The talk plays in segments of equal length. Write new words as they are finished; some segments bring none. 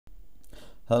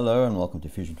Hello and welcome to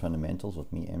Fusion Fundamentals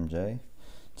with me, MJ.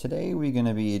 Today we're going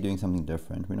to be doing something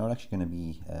different. We're not actually going to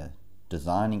be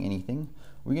designing anything.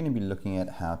 We're going to be looking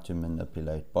at how to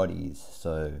manipulate bodies.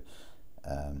 So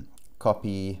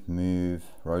copy, move,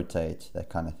 rotate, that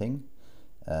kind of thing.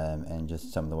 And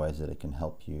just some of the ways that it can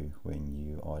help you when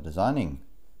you are designing.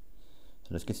 So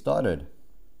let's get started.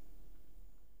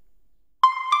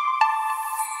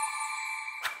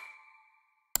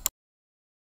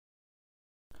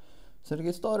 So to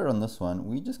get started on this one,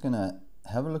 we're just going to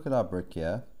have a look at our brick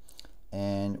here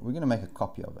and we're going to make a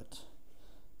copy of it.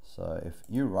 So if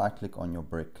you right click on your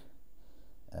brick,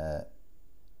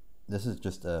 this is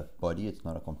just a body, it's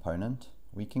not a component.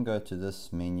 We can go to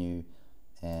this menu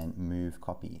and move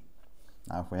copy.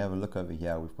 Now if we have a look over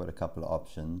here, we've got a couple of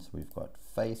options. We've got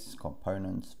face,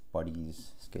 components,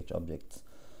 bodies, sketch objects.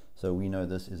 So we know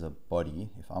this is a body.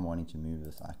 If I'm wanting to move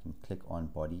this, I can click on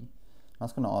body. Now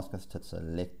it's going to ask us to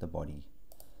select the body.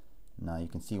 Now you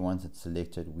can see once it's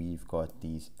selected, we've got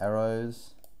these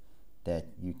arrows that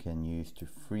you can use to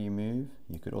free move.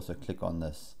 You could also click on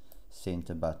this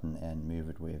center button and move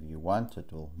it wherever you want.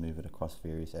 It will move it across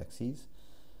various axes.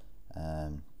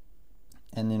 And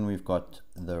then we've got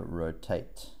the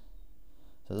rotate.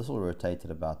 So this will rotate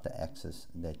it about the axis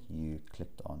that you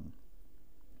clicked on.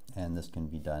 And this can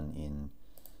be done in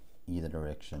either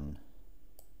direction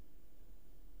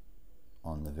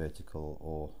on the vertical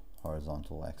or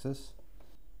horizontal axis.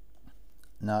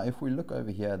 Now if we look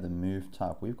over here, the move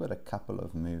type, we've got a couple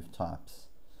of move types: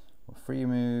 free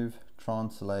move,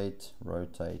 translate,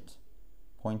 rotate,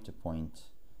 point to point,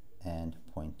 and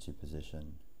point to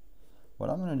position. What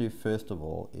I'm going to do first of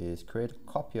all is create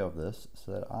a copy of this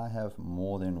so that I have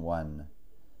more than one.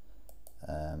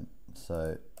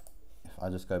 So if I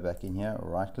just go back in here,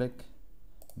 right click,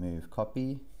 move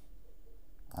copy,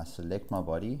 I select my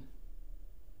body.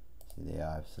 See there,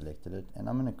 I've selected it, and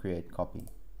I'm going to create copy.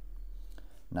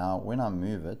 Now when I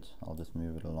move it, I'll just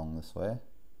move it along this way,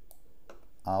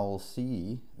 I will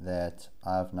see that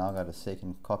I've now got a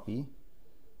second copy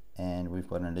and we've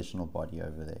got an additional body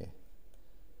over there.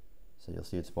 So you'll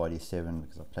see it's body 7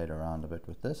 because I played around a bit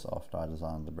with this after I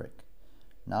designed the brick.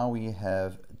 Now we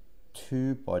have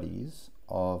two bodies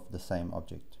of the same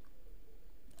object.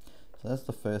 So that's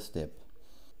the first step.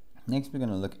 Next we're going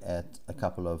to look at a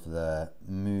couple of the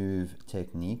move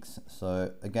techniques.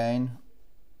 So again,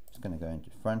 just going to go into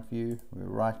front view, we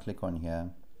right click on here,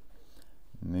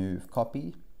 move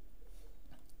copy.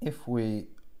 If we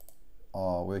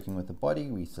are working with the body,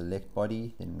 we select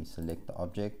body, then we select the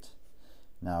object.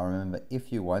 Now remember,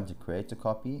 if you want to create a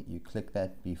copy, you click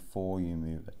that before you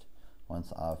move it.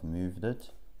 Once I've moved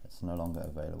it, it's no longer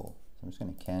available. So I'm just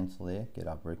going to cancel there, get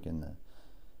our brick in the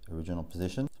original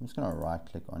position. So I'm just going to right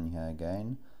click on here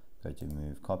again, go to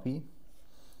move copy,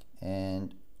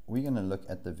 and we're going to look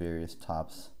at the various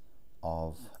types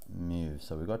of move.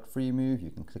 So we've got free move,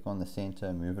 you can click on the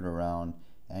center, move it around,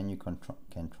 and you can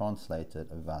translate it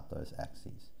about those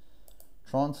axes.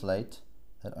 Translate,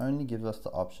 that only gives us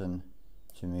the option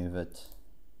to move it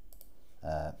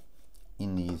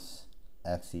in these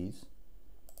axes.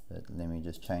 But let me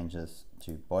just change this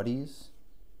to bodies.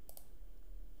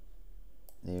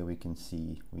 There we can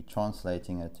see we're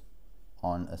translating it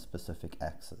on a specific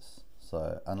axis.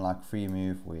 So unlike free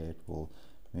move where it will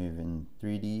move in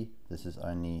 3D, this is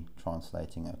only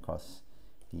translating across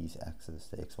these axes,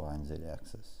 the X, Y, and Z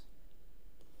axis.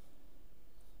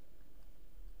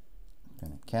 I'm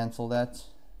going to cancel that,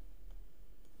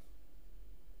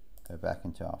 go back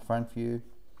into our front view,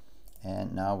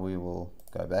 and now we will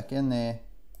go back in there,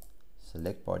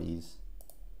 select bodies,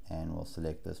 and we'll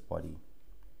select this body.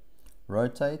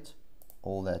 Rotate,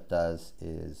 all that does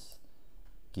is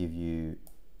give you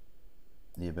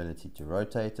the ability to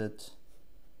rotate it.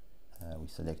 We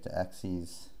select the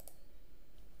axes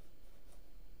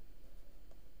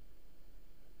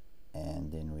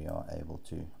and then we are able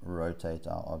to rotate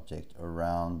our object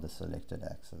around the selected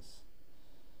axis.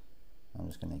 I'm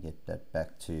just going to get that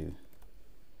back to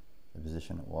the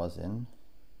position it was in.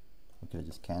 We could have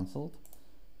just cancelled,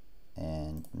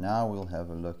 and now we'll have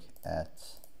a look at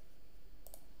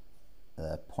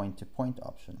the point to point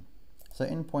option. So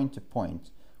in point to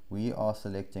point, we've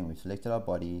selected our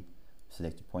body,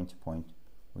 selected point to point.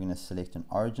 We're going to select an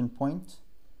origin point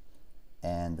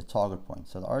and the target point.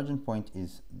 So the origin point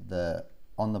is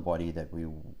on the body that we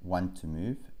want to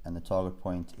move, and the target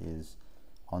point is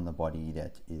on the body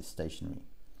that is stationary.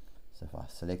 So if I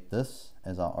select this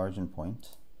as our origin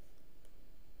point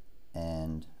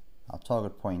and our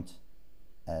target point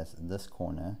as this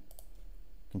corner,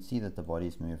 you can see that the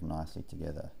bodies move nicely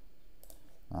together.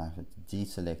 Now if I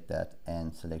deselect that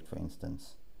and select, for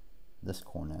instance, this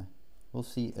corner, we'll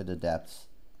see it adapts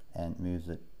and moves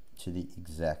it to the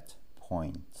exact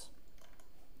point.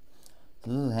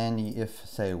 So this is handy if,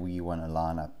 say, we want to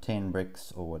line up 10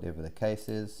 bricks or whatever the case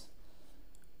is.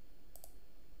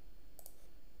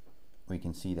 We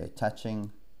can see they're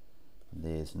touching.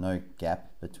 There's no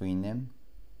gap between them.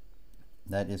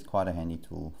 That is quite a handy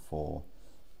tool for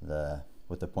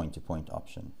with the point-to-point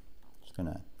option. Just going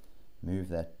to move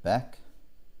that back.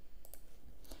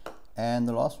 And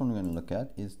the last one we're going to look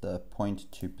at is the point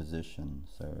to position.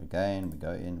 So again, we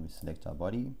go in, we select our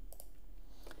body,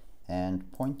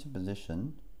 and point to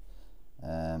position,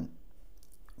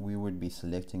 we would be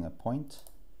selecting a point,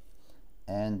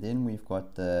 and then we've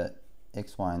got the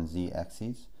X, Y, and Z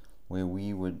axes where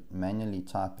we would manually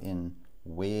type in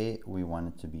where we want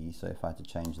it to be. So if I had to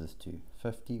change this to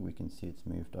 50, we can see it's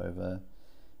moved over,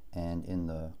 and in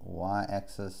the Y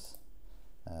axis,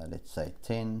 let's say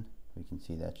 10, we can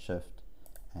see that shift,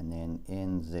 and then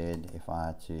in Z, if I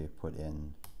had to put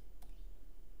in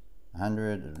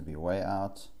 100, it would be way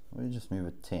out. We'll just move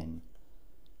it 10.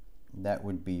 That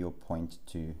would be your point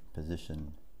to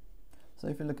position. So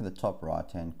if you look at the top right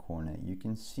hand corner, you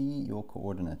can see your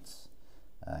coordinates.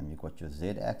 You've got your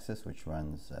Z axis, which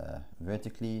runs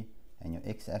vertically, and your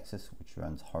X axis, which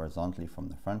runs horizontally from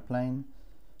the front plane.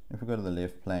 If we go to the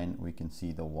left plane, we can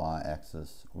see the Y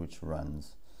axis, which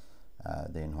runs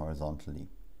then horizontally.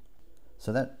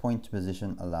 So that point to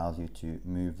position allows you to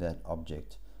move that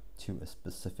object to a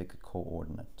specific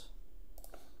coordinate.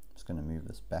 Just going to move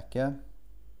this back here.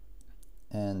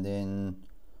 And then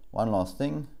one last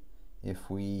thing, if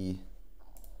we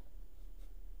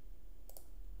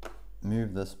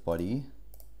move this body,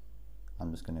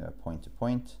 I'm just going to go point to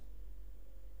point,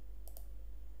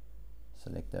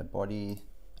 select that body,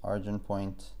 origin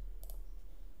point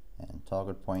and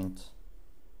target point.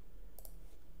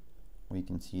 We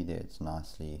can see that it's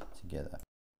nicely together.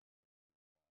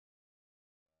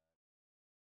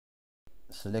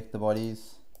 Select the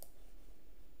bodies,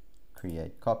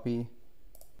 create copy.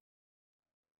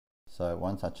 So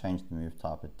once I change the move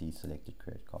type, it deselected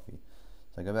create copy.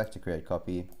 So I go back to create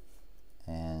copy,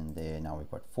 and there now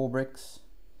we've got 4 bricks,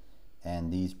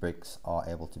 and these bricks are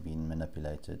able to be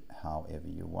manipulated however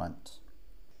you want.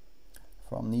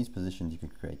 From these positions you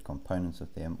could create components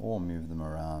with them or move them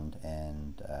around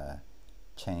and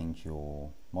change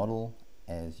your model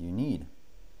as you need.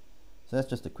 So that's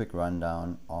just a quick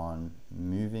rundown on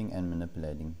moving and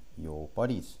manipulating your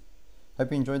bodies.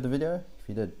 Hope you enjoyed the video. If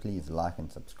you did, please like and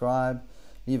subscribe.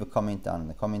 Leave a comment down in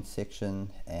the comments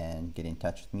section and get in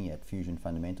touch with me at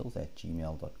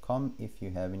fusionfundamentals@gmail.com if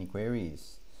you have any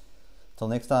queries. Till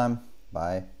next time,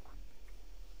 bye.